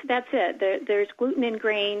 that's it. There's gluten in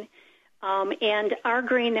grain, and our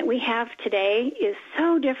grain that we have today is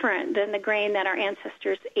so different than the grain that our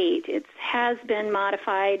ancestors ate. It has been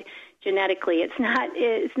modified genetically.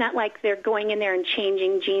 It's not like they're going in there and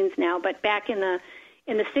changing genes now. But back in the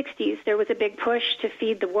 60s, there was a big push to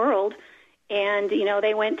feed the world, and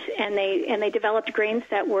they went and they developed grains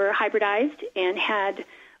that were hybridized and had.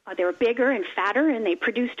 They were bigger and fatter, and they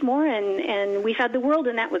produced more, and we fed the world,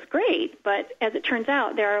 and that was great. But as it turns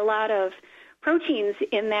out, there are a lot of proteins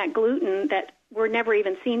in that gluten that were never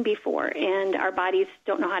even seen before, and our bodies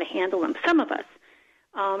don't know how to handle them, some of us.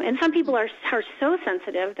 And some people are so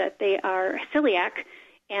sensitive that they are celiac,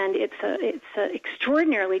 and it's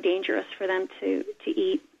extraordinarily dangerous for them to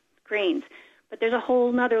eat grains. But there's a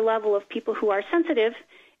whole other level of people who are sensitive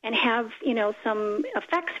and have, some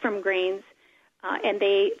effects from grains, and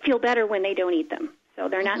they feel better when they don't eat them. So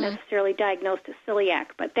they're not necessarily diagnosed as celiac,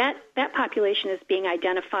 but that population is being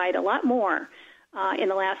identified a lot more in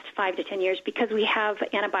the last 5 to 10 years because we have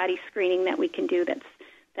antibody screening that we can do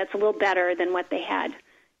that's a little better than what they had,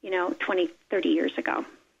 20, 30 years ago.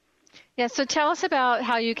 Yeah, so tell us about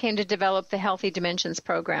how you came to develop the Healthy Dimensions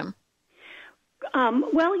program.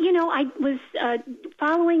 I was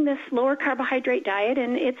following this lower carbohydrate diet,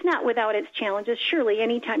 and it's not without its challenges. Surely,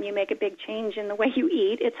 anytime you make a big change in the way you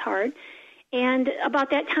eat, it's hard. And about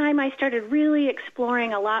that time, I started really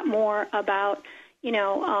exploring a lot more about,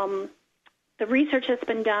 the research that's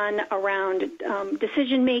been done around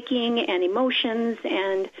decision-making and emotions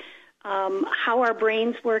and how our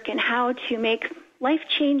brains work and how to make life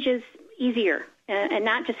changes easier. And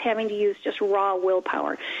not just having to use just raw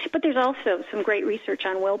willpower. But there's also some great research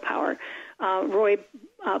on willpower. Roy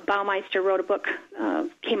Baumeister wrote a book,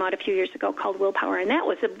 came out a few years ago, called Willpower, and that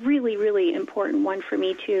was a really, really important one for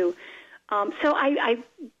me, too. So I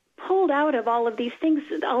pulled out of all of these things,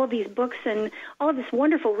 all of these books, and all of this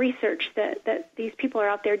wonderful research that these people are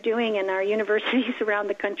out there doing in our universities around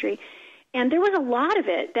the country. And there was a lot of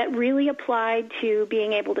it that really applied to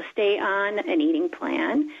being able to stay on an eating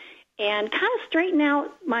plan and kind of straighten out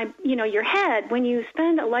your head when you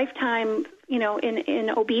spend a lifetime, in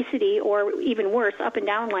obesity or even worse, up and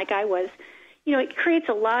down like I was. It creates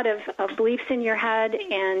a lot of beliefs in your head,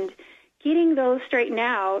 and getting those straightened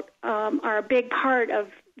out are a big part of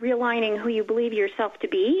realigning who you believe yourself to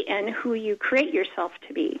be and who you create yourself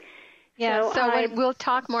to be. Yeah, so we'll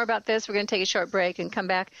talk more about this. We're going to take a short break and come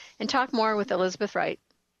back and talk more with Elizabeth Wright.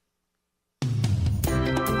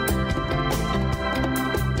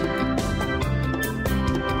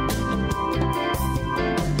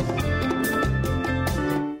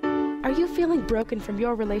 Are you feeling broken from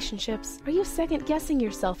your relationships? Are you second-guessing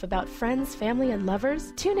yourself about friends, family, and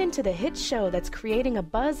lovers? Tune in to the hit show that's creating a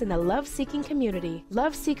buzz in the love-seeking community.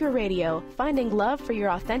 Love Seeker Radio, finding love for your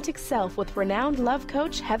authentic self with renowned love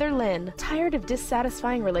coach Heather Lynn. Tired of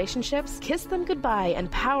dissatisfying relationships? Kiss them goodbye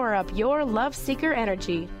and power up your love seeker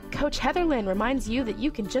energy. Coach Heather Lynn reminds you that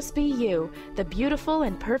you can just be you, the beautiful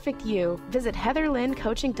and perfect you. Visit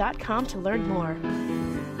heatherlynncoaching.com to learn more.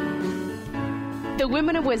 The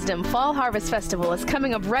Women of Wisdom Fall Harvest Festival is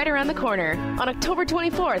coming up right around the corner on October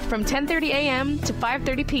 24th from 10:30 a.m. to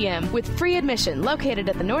 5:30 p.m. with free admission located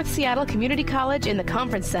at the North Seattle Community College in the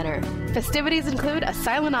Conference Center. Festivities include a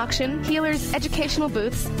silent auction, healers, educational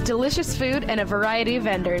booths, delicious food, and a variety of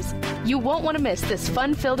vendors. You won't want to miss this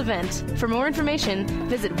fun-filled event. For more information,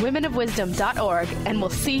 visit womenofwisdom.org, and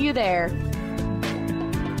we'll see you there.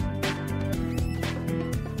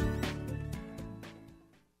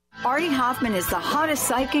 Artie Hoffman is the hottest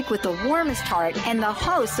psychic with the warmest heart and the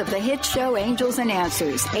host of the hit show Angels and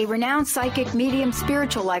Answers. A renowned psychic, medium,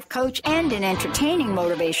 spiritual life coach, and an entertaining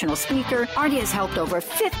motivational speaker, Artie has helped over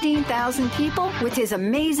 15,000 people with his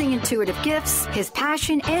amazing intuitive gifts, his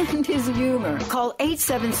passion, and his humor. Call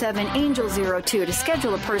 877-ANGEL-02 to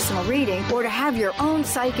schedule a personal reading or to have your own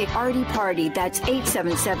psychic Artie party. That's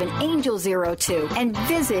 877-ANGEL-02. And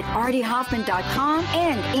visit artiehoffman.com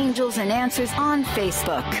and Angels and Answers on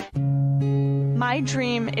Facebook. My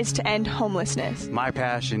dream is to end homelessness. My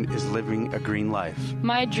passion is living a green life.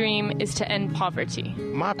 My dream is to end poverty.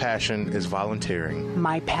 My passion is volunteering.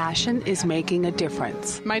 My passion is making a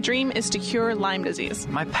difference. My dream is to cure Lyme disease.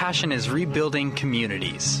 My passion is rebuilding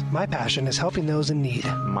communities. My passion is helping those in need.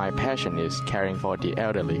 My passion is caring for the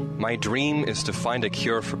elderly. My dream is to find a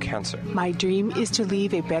cure for cancer. My dream is to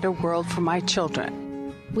leave a better world for my children.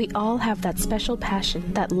 We all have that special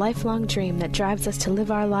passion, that lifelong dream that drives us to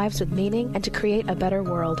live our lives with meaning and to create a better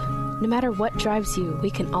world. No matter what drives you, we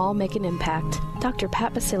can all make an impact. Dr.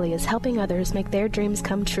 Pat Basile is helping others make their dreams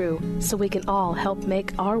come true, so we can all help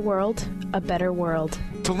make our world a better world.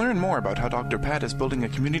 To learn more about how Dr. Pat is building a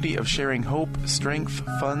community of sharing hope, strength,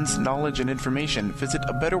 funds, knowledge, and information, visit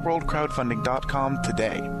abetterworldcrowdfunding.com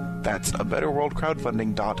today. That's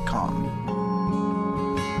abetterworldcrowdfunding.com.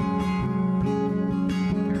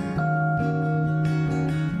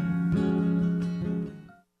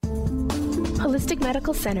 Holistic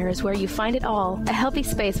Medical Center is where you find it all. A healthy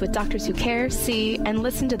space with doctors who care, see, and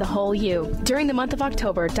listen to the whole you. During the month of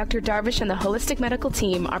October, Dr. Darvish and the Holistic Medical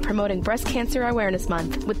team are promoting Breast Cancer Awareness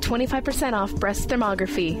Month with 25% off breast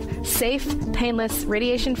thermography. Safe, painless,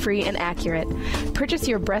 radiation-free, and accurate. Purchase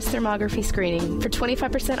your breast thermography screening for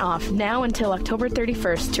 25% off now until October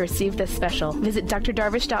 31st to receive this special. Visit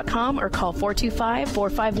drdarvish.com or call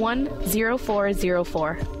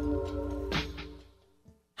 425-451-0404.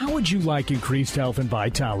 How would you like increased health and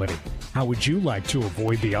vitality? How would you like to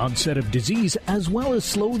avoid the onset of disease as well as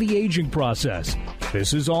slow the aging process?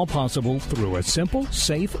 This is all possible through a simple,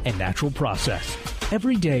 safe, and natural process.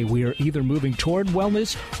 Every day we are either moving toward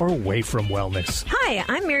wellness or away from wellness. Hi,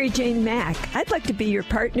 I'm Mary Jane Mack. I'd like to be your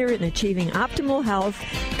partner in achieving optimal health.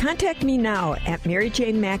 Contact me now at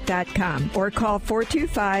maryjanemack.com or call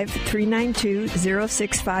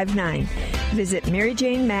 425-392-0659. Visit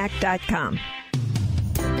maryjanemack.com.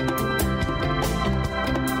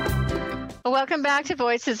 Welcome back to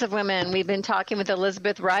Voices of Women. We've been talking with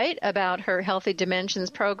Elizabeth Wright about her Healthy Dimensions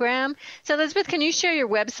program. So, Elizabeth, can you share your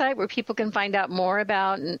website where people can find out more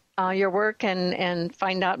about your work and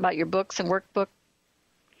find out about your books and workbook?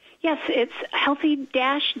 Yes, it's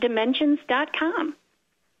healthy-dimensions.com.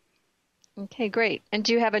 Okay, great. And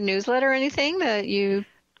do you have a newsletter or anything that you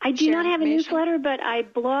I do not have a newsletter, but I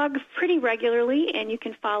blog pretty regularly, and you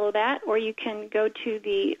can follow that, or you can go to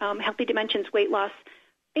the Healthy Dimensions Weight Loss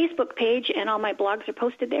Facebook page, and all my blogs are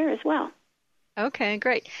posted there as well. Okay,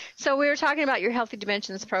 great. So we were talking about your Healthy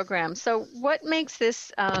Dimensions program. So what makes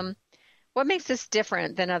this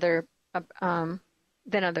different than other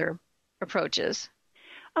approaches?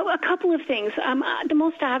 Oh, a couple of things. The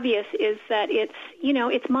most obvious is that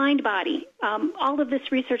it's mind-body. All of this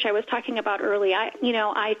research I was talking about early, I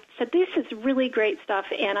said this is really great stuff,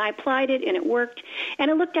 and I applied it, and it worked. And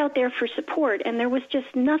I looked out there for support, and there was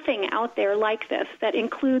just nothing out there like this that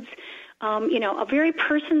includes a very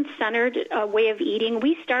person-centered way of eating.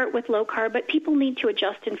 We start with low carb, but people need to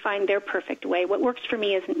adjust and find their perfect way. What works for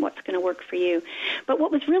me isn't what's going to work for you. But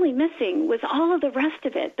what was really missing was all of the rest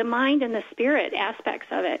of it, the mind and the spirit aspects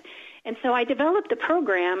of it. And so I developed the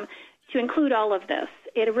program to include all of this.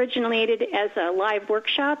 It originated as a live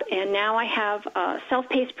workshop, and now I have a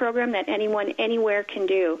self-paced program that anyone, anywhere can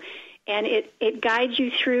do. And it guides you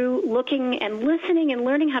through looking and listening and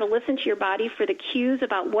learning how to listen to your body for the cues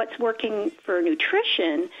about what's working for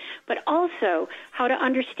nutrition, but also how to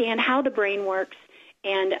understand how the brain works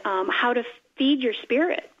and how to feed your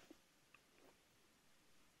spirit.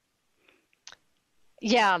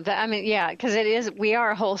 Yeah, because we are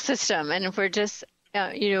a whole system, and if we're just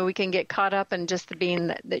we can get caught up in just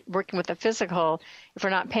working with the physical if we're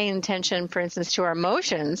not paying attention, for instance, to our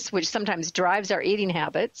emotions, which sometimes drives our eating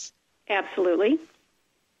habits. Absolutely.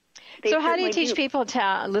 So how do you teach people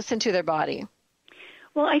to listen to their body?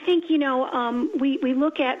 Well, I think, we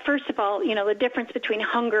look at, first of all, the difference between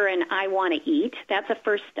hunger and I want to eat. That's a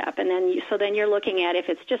first step. And then you're looking at if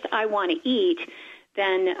it's just I want to eat,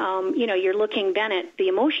 then, you're looking then at the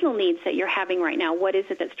emotional needs that you're having right now. What is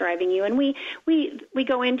it that's driving you? And we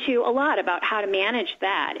go into a lot about how to manage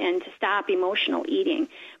that and to stop emotional eating.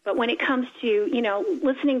 But when it comes to,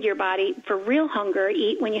 listening to your body for real hunger,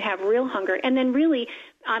 eat when you have real hunger, and then really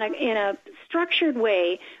in a structured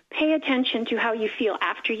way, pay attention to how you feel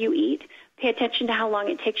after you eat. Pay attention to how long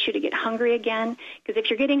it takes you to get hungry again. Because if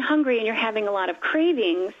you're getting hungry and you're having a lot of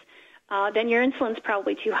cravings, then your insulin's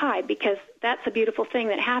probably too high, because that's a beautiful thing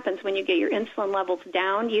that happens when you get your insulin levels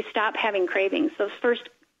down. You stop having cravings. Those first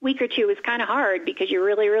week or two is kind of hard because you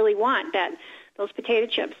really, really want those potato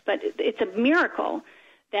chips. But it's a miracle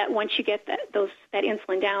that once you get that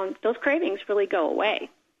insulin down, those cravings really go away.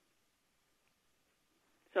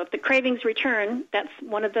 So if the cravings return, that's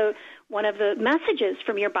one of the messages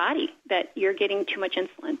from your body that you're getting too much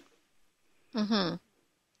insulin. Mm-hmm.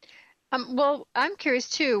 Well, I'm curious,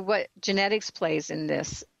 too, what genetics plays in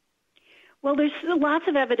this. Well, there's lots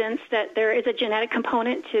of evidence that there is a genetic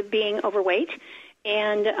component to being overweight.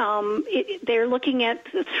 And they're looking at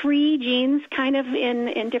 3 genes kind of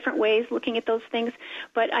in different ways, looking at those things.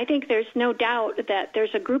 But I think there's no doubt that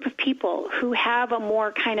there's a group of people who have a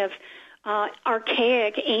more kind of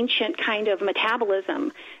archaic, ancient kind of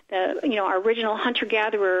metabolism. Our original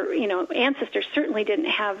hunter-gatherer, ancestors certainly didn't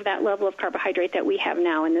have that level of carbohydrate that we have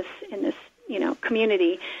now in this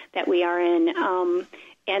community that we are in.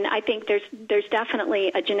 And I think there's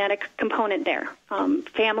definitely a genetic component there.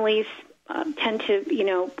 Families tend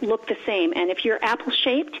to, look the same. And if you're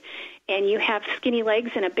apple-shaped and you have skinny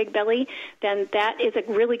legs and a big belly, then that is a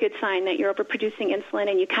really good sign that you're overproducing insulin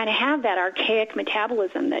and you kind of have that archaic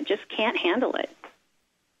metabolism that just can't handle it.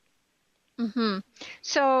 Mm-hmm.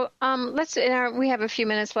 So we have a few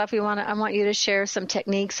minutes left. I want you to share some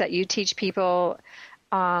techniques that you teach people,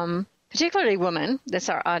 particularly women, that's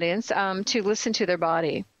our audience, to listen to their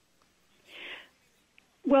body.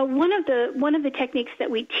 Well, one of the techniques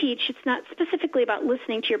that we teach, it's not specifically about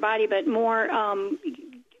listening to your body, but more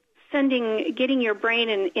getting your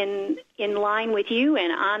brain in line with you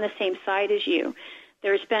and on the same side as you.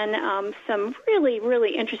 There's been some really,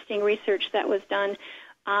 really interesting research that was done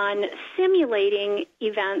on simulating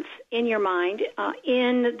events in your mind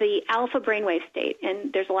in the alpha brainwave state.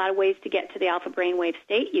 And there's a lot of ways to get to the alpha brainwave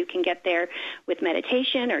state. You can get there with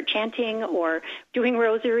meditation or chanting or doing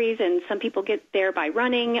rosaries, and some people get there by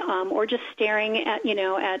running or just staring at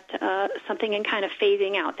something and kind of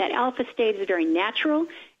phasing out. That alpha state is very natural.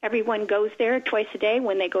 Everyone goes there twice a day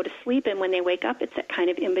when they go to sleep, and when they wake up, it's that kind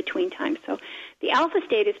of in-between time. So the alpha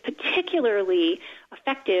state is particularly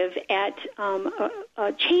effective at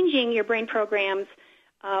changing your brain programs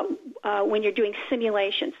when you're doing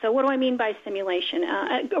simulation. So what do I mean by simulation?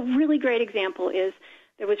 A really great example is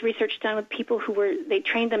there was research done with people they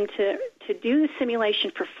trained them to do the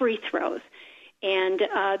simulation for free throws. And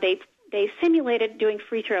they simulated doing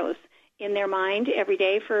free throws in their mind every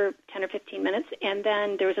day for 10 or 15 minutes. And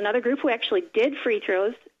then there was another group who actually did free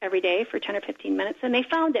throws every day for 10 or 15 minutes. And they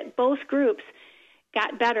found that both groups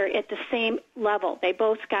got better at the same level. They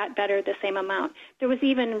both got better the same amount. There was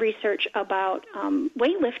even research about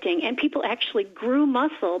weightlifting, and people actually grew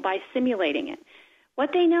muscle by simulating it.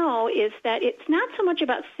 What they know is that it's not so much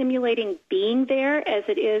about simulating being there as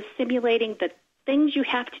it is simulating the things you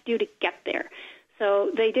have to do to get there.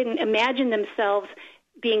 So they didn't imagine themselves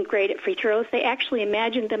being great at free throws. They actually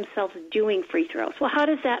imagined themselves doing free throws. Well, how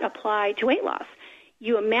does that apply to weight loss?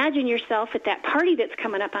 You imagine yourself at that party that's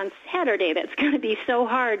coming up on Saturday that's going to be so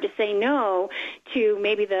hard to say no to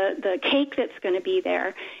maybe the cake that's going to be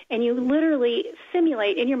there. And you literally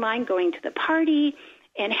simulate in your mind going to the party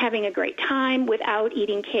and having a great time without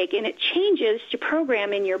eating cake. And it changes your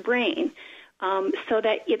program in your brain so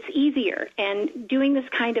that it's easier. And doing this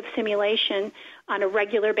kind of simulation on a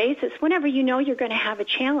regular basis, whenever you know you're going to have a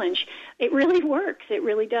challenge, it really works. It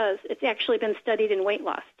really does. It's actually been studied in weight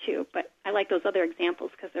loss, too. But I like those other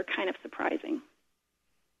examples because they're kind of surprising.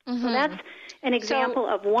 Mm-hmm. So that's an example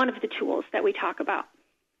of one of the tools that we talk about.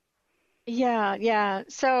 Yeah.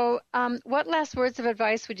 So what last words of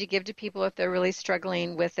advice would you give to people if they're really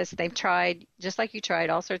struggling with this? They've tried, just like you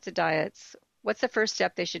tried, all sorts of diets. What's the first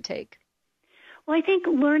step they should take? Well, I think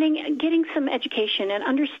getting some education and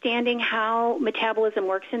understanding how metabolism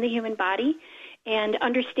works in the human body, and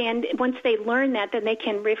understand once they learn that, then they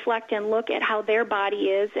can reflect and look at how their body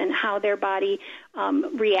is and how their body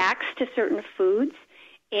reacts to certain foods,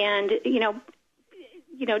 and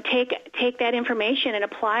take that information and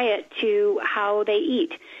apply it to how they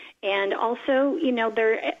eat. And also,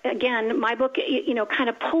 my book, kind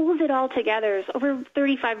of pulls it all together. There's over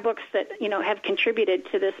 35 books that, have contributed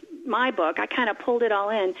to this, my book. I kind of pulled it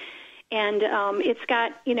all in. And it's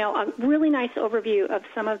got, a really nice overview of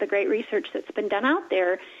some of the great research that's been done out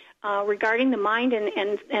there regarding the mind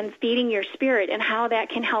and feeding your spirit and how that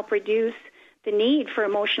can help reduce the need for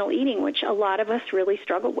emotional eating, which a lot of us really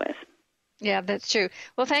struggle with. Yeah, that's true.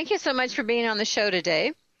 Well, thank you so much for being on the show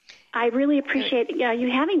today. I really appreciate you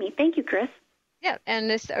having me. Thank you, Kris. Yeah, and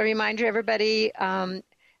a reminder, everybody,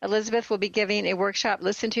 Elizabeth will be giving a workshop,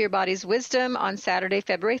 Listen to Your Body's Wisdom, on Saturday,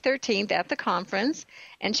 February 13th at the conference.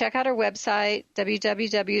 And check out our website,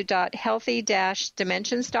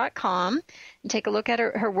 www.healthy-dimensions.com, and take a look at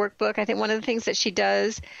her workbook. I think one of the things that she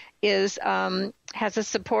does is has a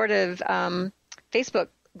supportive Facebook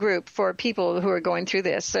group for people who are going through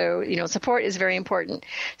this. So, support is very important.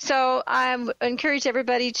 So I encourage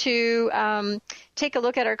everybody to take a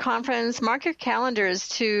look at our conference. Mark your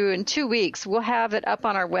calendars in 2 weeks. We'll have it up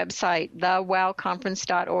on our website,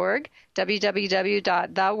 thewowconference.org,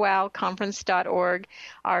 www.thewowconference.org.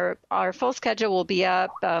 Our full schedule will be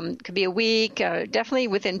up. Could be a week, definitely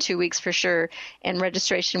within 2 weeks for sure, and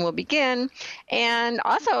registration will begin. And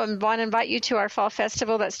also, I want to invite you to our fall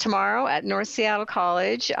festival that's tomorrow at North Seattle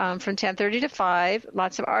College from 10:30 to 5.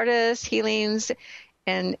 Lots of artists, healings,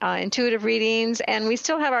 and intuitive readings. And we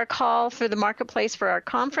still have our call for the marketplace for our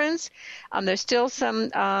conference. There's still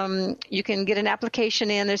some, you can get an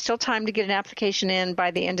application in. There's still time to get an application in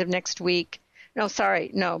by the end of next week.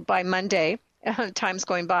 By Monday. Time's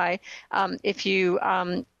going by. If you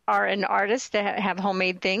are an artist that have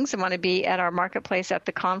homemade things and want to be at our marketplace at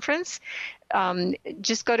the conference,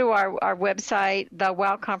 just go to our website,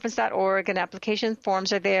 thewowconference.org, and application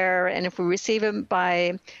forms are there. And if we receive them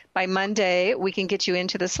by Monday, we can get you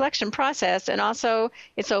into the selection process. And also,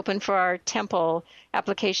 it's open for our temple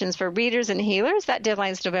applications for readers and healers. That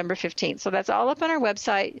deadline is November 15th. So that's all up on our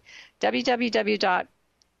website,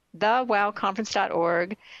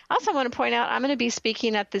 www.thewowconference.org. I also want to point out I'm going to be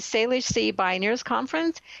speaking at the Salish Sea Pioneers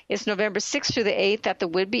Conference. It's November 6th through the 8th at the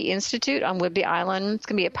Whidbey Institute on Whidbey Island. It's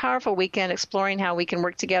going to be a powerful weekend exploring how we can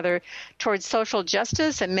work together towards social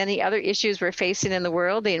justice and many other issues we're facing in the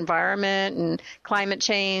world, the environment and climate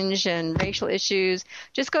change and racial issues.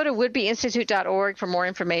 Just go to whidbeyinstitute.org for more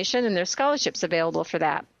information, and there's scholarships available for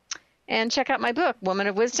that. And check out my book, Woman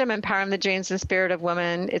of Wisdom, Empowering the Dreams and Spirit of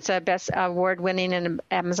Women. It's a award-winning and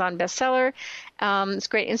Amazon bestseller. It's a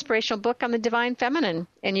great inspirational book on the divine feminine.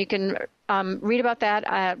 And you can read about that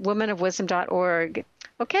at womanofwisdom.org.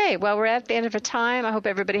 Okay, well, we're at the end of our time. I hope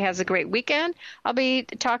everybody has a great weekend. I'll be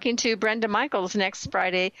talking to Brenda Michaels next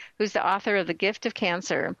Friday, who's the author of The Gift of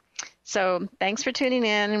Cancer. So thanks for tuning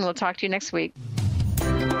in, and we'll talk to you next week.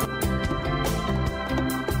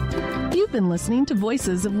 You've been listening to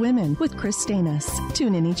Voices of Women with Kris Steinnes.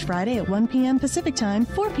 Tune in each Friday at 1 p.m. Pacific Time,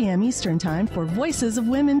 4 p.m. Eastern Time for Voices of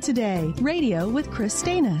Women Today, radio with Kris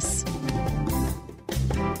Steinnes.